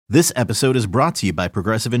This episode is brought to you by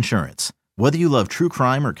Progressive Insurance. Whether you love true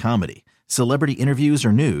crime or comedy, celebrity interviews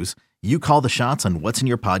or news, you call the shots on what's in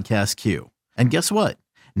your podcast queue. And guess what?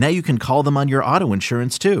 Now you can call them on your auto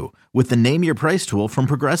insurance too with the Name Your Price tool from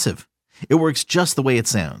Progressive. It works just the way it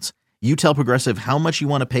sounds. You tell Progressive how much you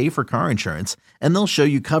want to pay for car insurance, and they'll show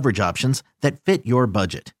you coverage options that fit your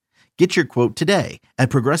budget. Get your quote today at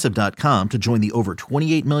Progressive.com to join the over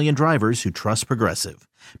 28 million drivers who trust Progressive.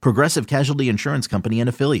 Progressive Casualty Insurance Company and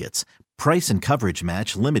Affiliates. Price and coverage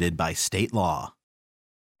match limited by state law.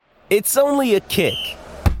 It's only a kick,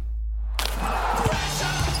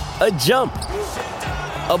 a jump,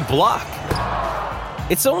 a block.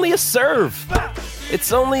 It's only a serve.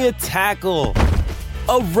 It's only a tackle,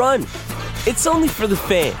 a run. It's only for the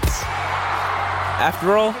fans.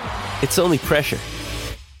 After all, it's only pressure.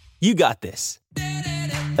 You got this.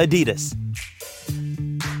 Adidas.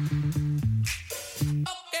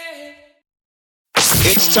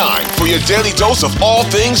 It's time for your daily dose of all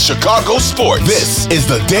things Chicago sports. This is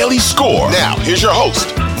the Daily Score. Now, here's your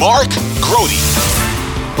host, Mark Grody.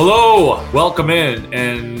 Hello, welcome in,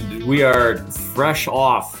 and we are fresh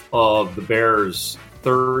off of the Bears'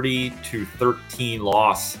 30-13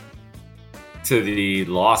 loss to the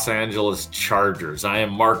Los Angeles Chargers. I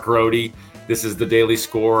am Mark Grody. This is the Daily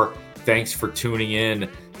Score. Thanks for tuning in.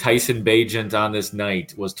 Tyson Bagent on this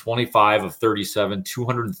night was 25 of 37,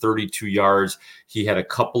 232 yards. He had a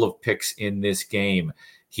couple of picks in this game.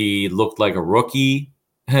 He looked like a rookie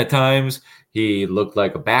at times. He looked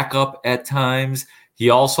like a backup at times. He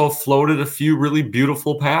also floated a few really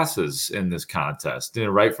beautiful passes in this contest.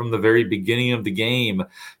 Right from the very beginning of the game,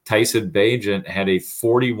 Tyson Bagent had a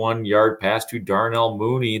 41-yard pass to Darnell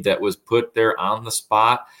Mooney that was put there on the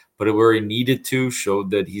spot, but where he needed to,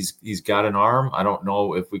 showed that he's got an arm. I don't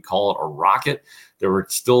know if we call it a rocket. There were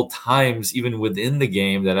still times, even within the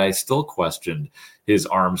game, that I still questioned his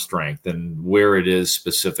arm strength and where it is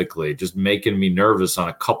specifically, just making me nervous on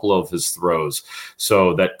a couple of his throws.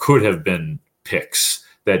 So that could have been picks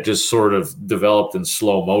that just sort of developed in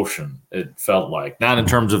slow motion, it felt like. Not in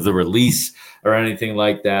terms of the release or anything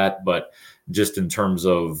like that, but just in terms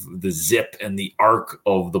of the zip and the arc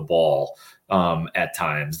of the ball. At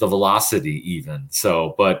times, the velocity even.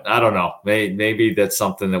 So, but I don't know. Maybe that's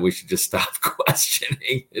something that we should just stop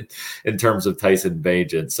questioning in terms of Tyson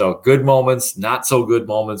Bagent. So good moments, not so good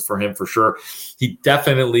moments for him for sure. He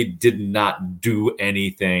definitely did not do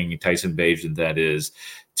anything, Tyson Bagent, that is,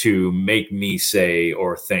 to make me say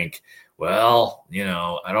or think, well,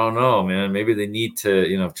 I don't know, man. Maybe they need to,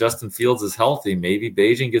 if Justin Fields is healthy, maybe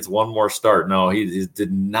Bagent gets one more start. No, he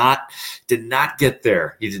did not get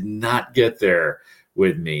there. He did not get there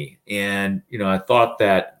with me. And, I thought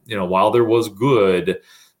that, while there was good,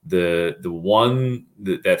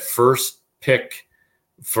 that first pick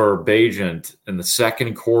for Bagent in the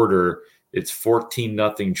second quarter, it's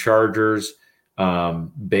 14-0 Chargers.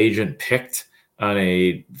 Bagent picked on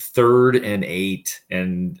a 3rd and 8,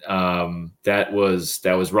 and that was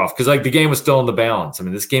rough because the game was still in the balance. I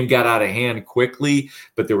mean, this game got out of hand quickly,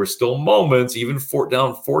 but there were still moments, even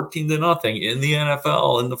down 14-0 in the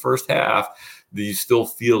NFL in the first half, that you still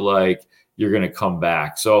feel like you're going to come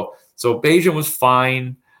back. So Bagent was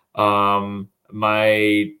fine.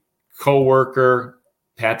 My coworker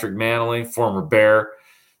Patrick Manley, former Bear,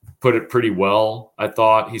 put it pretty well. I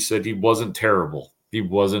thought he said he wasn't terrible. He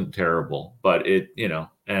wasn't terrible, but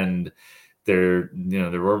and there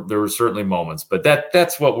were certainly moments, but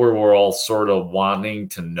that's what we're all sort of wanting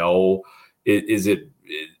to know. Is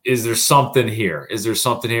there something here? Is there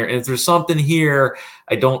something here? And if there's something here,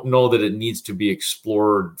 I don't know that it needs to be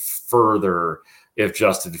explored further if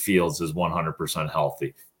Justin Fields is 100%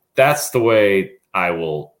 healthy. That's the way I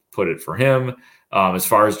will put it for him. As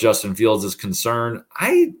far as Justin Fields is concerned,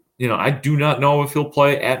 I do not know if he'll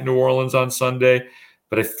play at New Orleans on Sunday,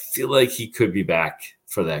 but I feel like he could be back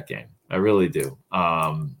for that game. I really do,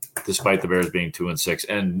 despite the Bears being 2-6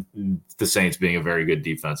 and the Saints being a very good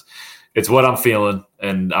defense. It's what I'm feeling,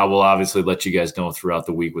 and I will obviously let you guys know throughout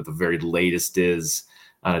the week what the very latest is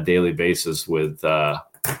on a daily basis with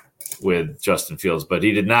Justin Fields. But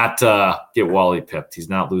he did not get Wally pipped. He's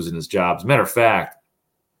not losing his job. As a matter of fact,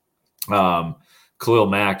 Khalil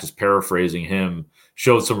Mack, just paraphrasing him,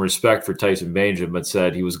 showed some respect for Tyson Bagent, but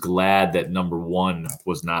said he was glad that number one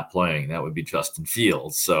was not playing. That would be Justin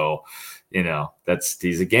Fields. So,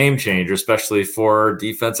 he's a game changer, especially for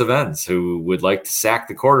defensive ends who would like to sack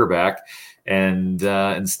the quarterback. And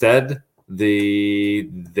instead, they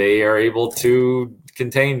are able to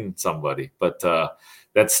contain somebody. But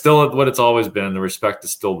that's still what it's always been. The respect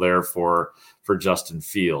is still there for Justin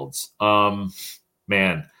Fields.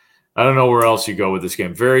 Man, I don't know where else you go with this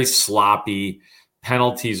game. Very sloppy.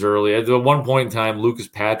 penalties early. At one point in time, Lucas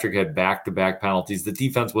Patrick had back-to-back penalties. The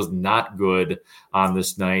defense was not good on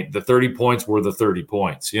this night. The 30 points were the 30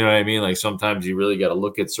 points. You know what I mean? Like sometimes you really got to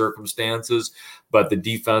look at circumstances, but the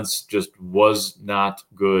defense just was not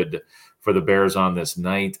good for the Bears on this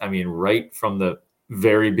night. I mean, right from the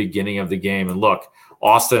very beginning of the game. And look,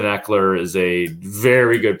 Austin Eckler is a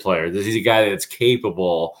very good player. He's a guy that's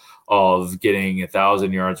capable of getting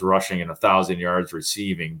 1,000 yards rushing and 1,000 yards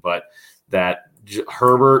receiving, but that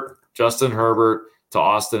Justin Herbert to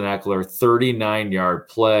Austin Eckler 39-yard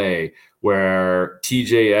play where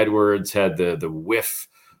TJ Edwards had the whiff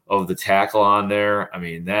of the tackle on there. I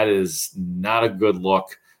mean, that is not a good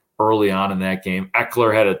look early on in that game.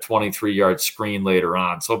 Eckler had a 23-yard screen later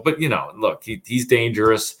on. So, but look, he's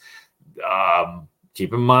dangerous.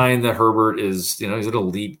 Keep in mind that Herbert is, he's an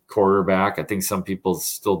elite quarterback. I think some people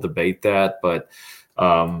still debate that, but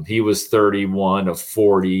he was 31 of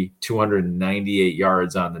 40, 298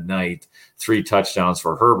 yards on the night, 3 touchdowns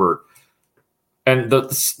for Herbert. And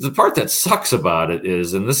the part that sucks about it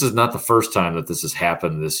is, and this is not the first time that this has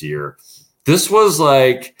happened this year, this was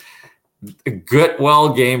like a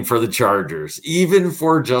get-well game for the Chargers, even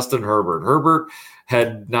for Justin Herbert. Herbert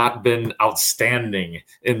had not been outstanding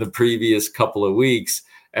in the previous couple of weeks.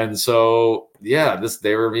 And so,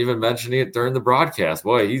 they were even mentioning it during the broadcast.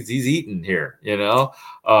 Boy, he's eating here,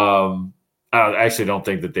 I actually don't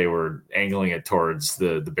think that they were angling it towards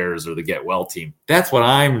the Bears or the get well team. That's what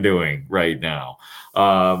I'm doing right now.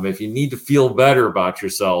 If you need to feel better about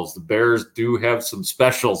yourselves, the Bears do have some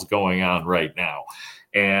specials going on right now.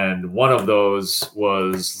 And one of those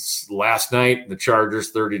was last night, the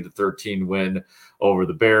Chargers 30-13 win over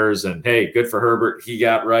the Bears. And hey, good for Herbert. He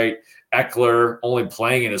got right. Eckler only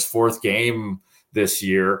playing in his 4th game this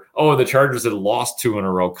year. Oh, the Chargers had lost 2 in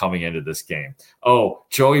a row coming into this game. Oh,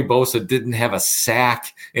 Joey Bosa didn't have a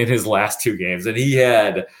sack in his last 2 games, and he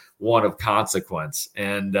had one of consequence.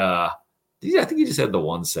 And I think he just had the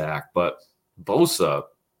 1 sack. But Bosa,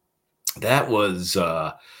 that was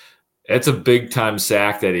it's a big-time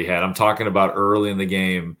sack that he had. I'm talking about early in the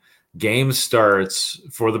game. Game starts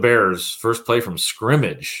for the Bears, first play from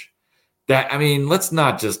scrimmage. Let's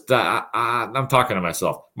not just, I'm talking to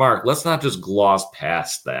myself. Mark, let's not just gloss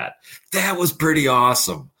past that. That was pretty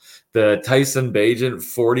awesome. The Tyson Bagent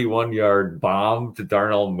 41-yard bomb to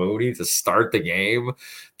Darnell Mooney to start the game.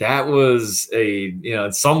 That was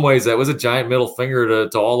in some ways, that was a giant middle finger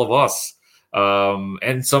to all of us.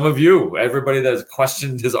 And some of you, everybody that has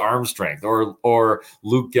questioned his arm strength or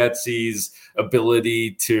Luke Getsy's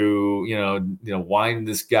ability to, wind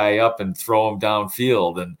this guy up and throw him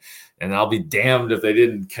downfield. And I'll be damned if they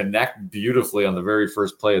didn't connect beautifully on the very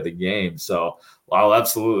first play of the game. So I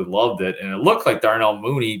absolutely loved it. And it looked like Darnell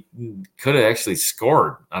Mooney could have actually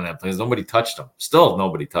scored on that play. Nobody touched him. Still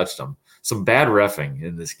nobody touched him. Some bad reffing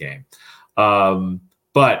in this game.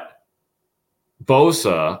 But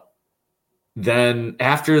Bosa, then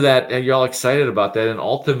after that, you're all excited about that. And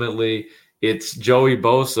ultimately, it's Joey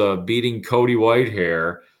Bosa beating Cody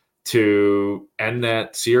Whitehair to end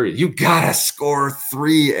that series. You got to score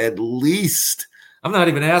 3 at least. I'm not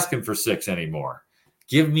even asking for 6 anymore.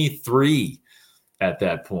 Give me 3 at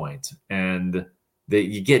that point. And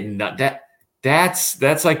you get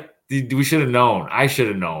that's like we should have known. I should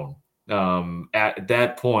have known at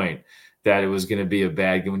that point that it was going to be a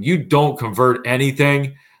bad game. When you don't convert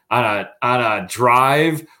anything on a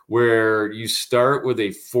drive where you start with a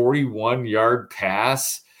 41-yard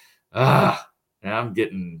pass, and I'm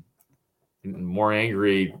getting more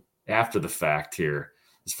angry after the fact here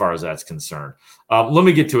as far as that's concerned. Let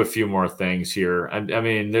me get to a few more things here.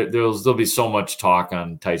 There'll be so much talk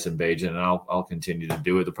on Tyson Bagent, and I'll continue to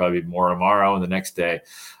do it. There'll probably be more tomorrow and the next day,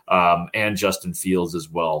 and Justin Fields as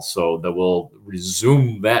well. So that we'll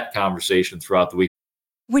resume that conversation throughout the week.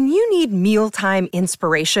 When you need mealtime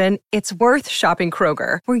inspiration, it's worth shopping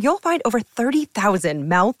Kroger, where you'll find over 30,000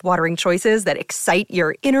 mouth-watering choices that excite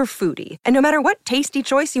your inner foodie. And no matter what tasty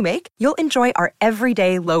choice you make, you'll enjoy our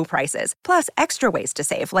everyday low prices, plus extra ways to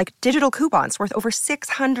save, like digital coupons worth over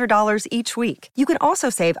 $600 each week. You can also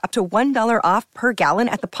save up to $1 off per gallon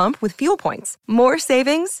at the pump with fuel points. More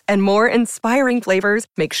savings and more inspiring flavors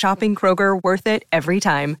make shopping Kroger worth it every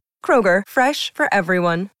time. Kroger, fresh for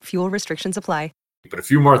everyone. Fuel restrictions apply. But a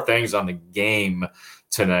few more things on the game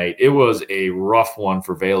tonight. It was a rough one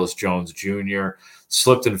for Velus Jones Jr.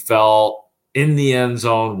 Slipped and fell in the end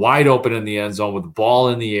zone, wide open in the end zone with the ball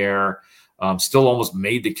in the air. Still almost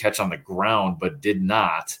made the catch on the ground, but did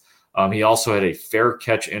not. He also had a fair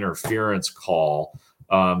catch interference call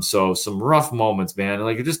So some rough moments, man. And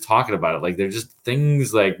like you're just talking about it, like there's just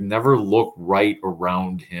things like never look right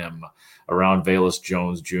around him, around Velus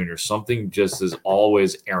Jones Jr. Something just is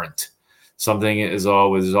always errant. Something is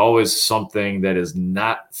always something that is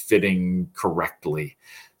not fitting correctly.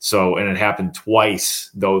 So, and it happened twice,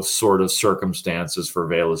 those sort of circumstances for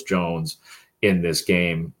Velus Jones in this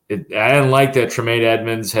game. I didn't like that Tremaine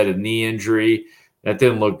Edmonds had a knee injury. That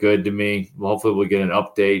didn't look good to me. Well, hopefully we'll get an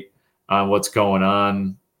update on what's going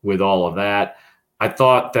on with all of that. I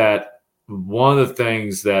thought that one of the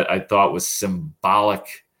things that I thought was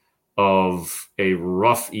symbolic of a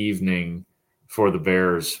rough evening for the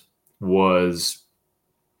Bears was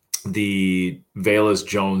the Velus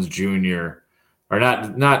Jones Jr. or not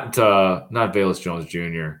Velus Jones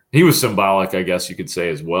Jr. He was symbolic, I guess you could say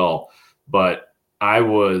as well. But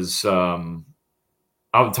I'm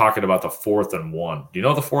talking about the 4th and 1. Do you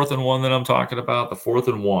know the 4th and 1 that I'm talking about? The 4th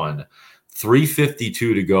and 1, 3:52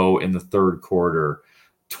 to go in the third quarter,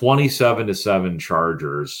 27-7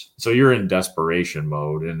 Chargers. So you're in desperation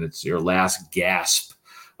mode, and it's your last gasp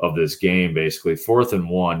of this game, basically. 4th and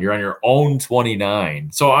 1. You're on your own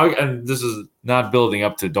 29. So and this is not building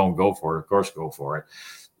up to don't go for it. Of course, go for it.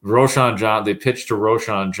 They pitched to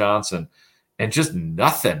Roshan Johnson, and just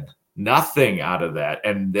nothing out of that.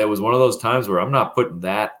 And that was one of those times where I'm not putting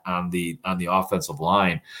that on the offensive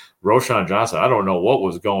line. Roshan Johnson, I don't know what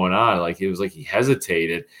was going on. Like it was like he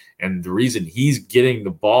hesitated. And the reason he's getting the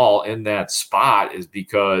ball in that spot is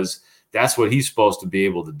because that's what he's supposed to be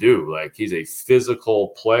able to do. Like he's a physical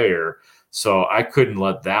player. So I couldn't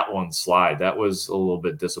let that one slide. That was a little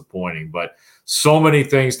bit disappointing, but so many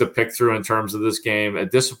things to pick through in terms of this game. A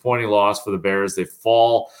disappointing loss for the Bears. They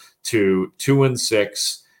fall to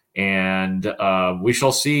 2-6. And we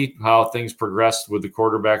shall see how things progress with the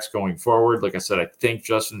quarterbacks going forward. Like I said, I think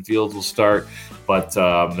Justin Fields will start, but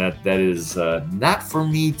that is not for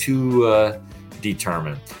me to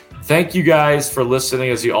determine. Thank you guys for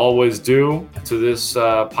listening, as you always do, to this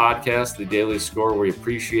podcast, The Daily Score. We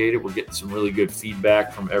appreciate it. We're getting some really good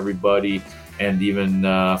feedback from everybody and even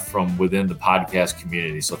from within the podcast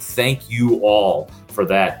community. So thank you all for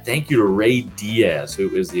that. Thank you to Ray Diaz,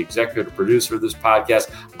 who is the executive producer of this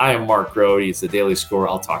podcast. I am Mark Grody. It's The Daily Score.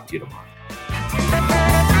 I'll talk to you tomorrow.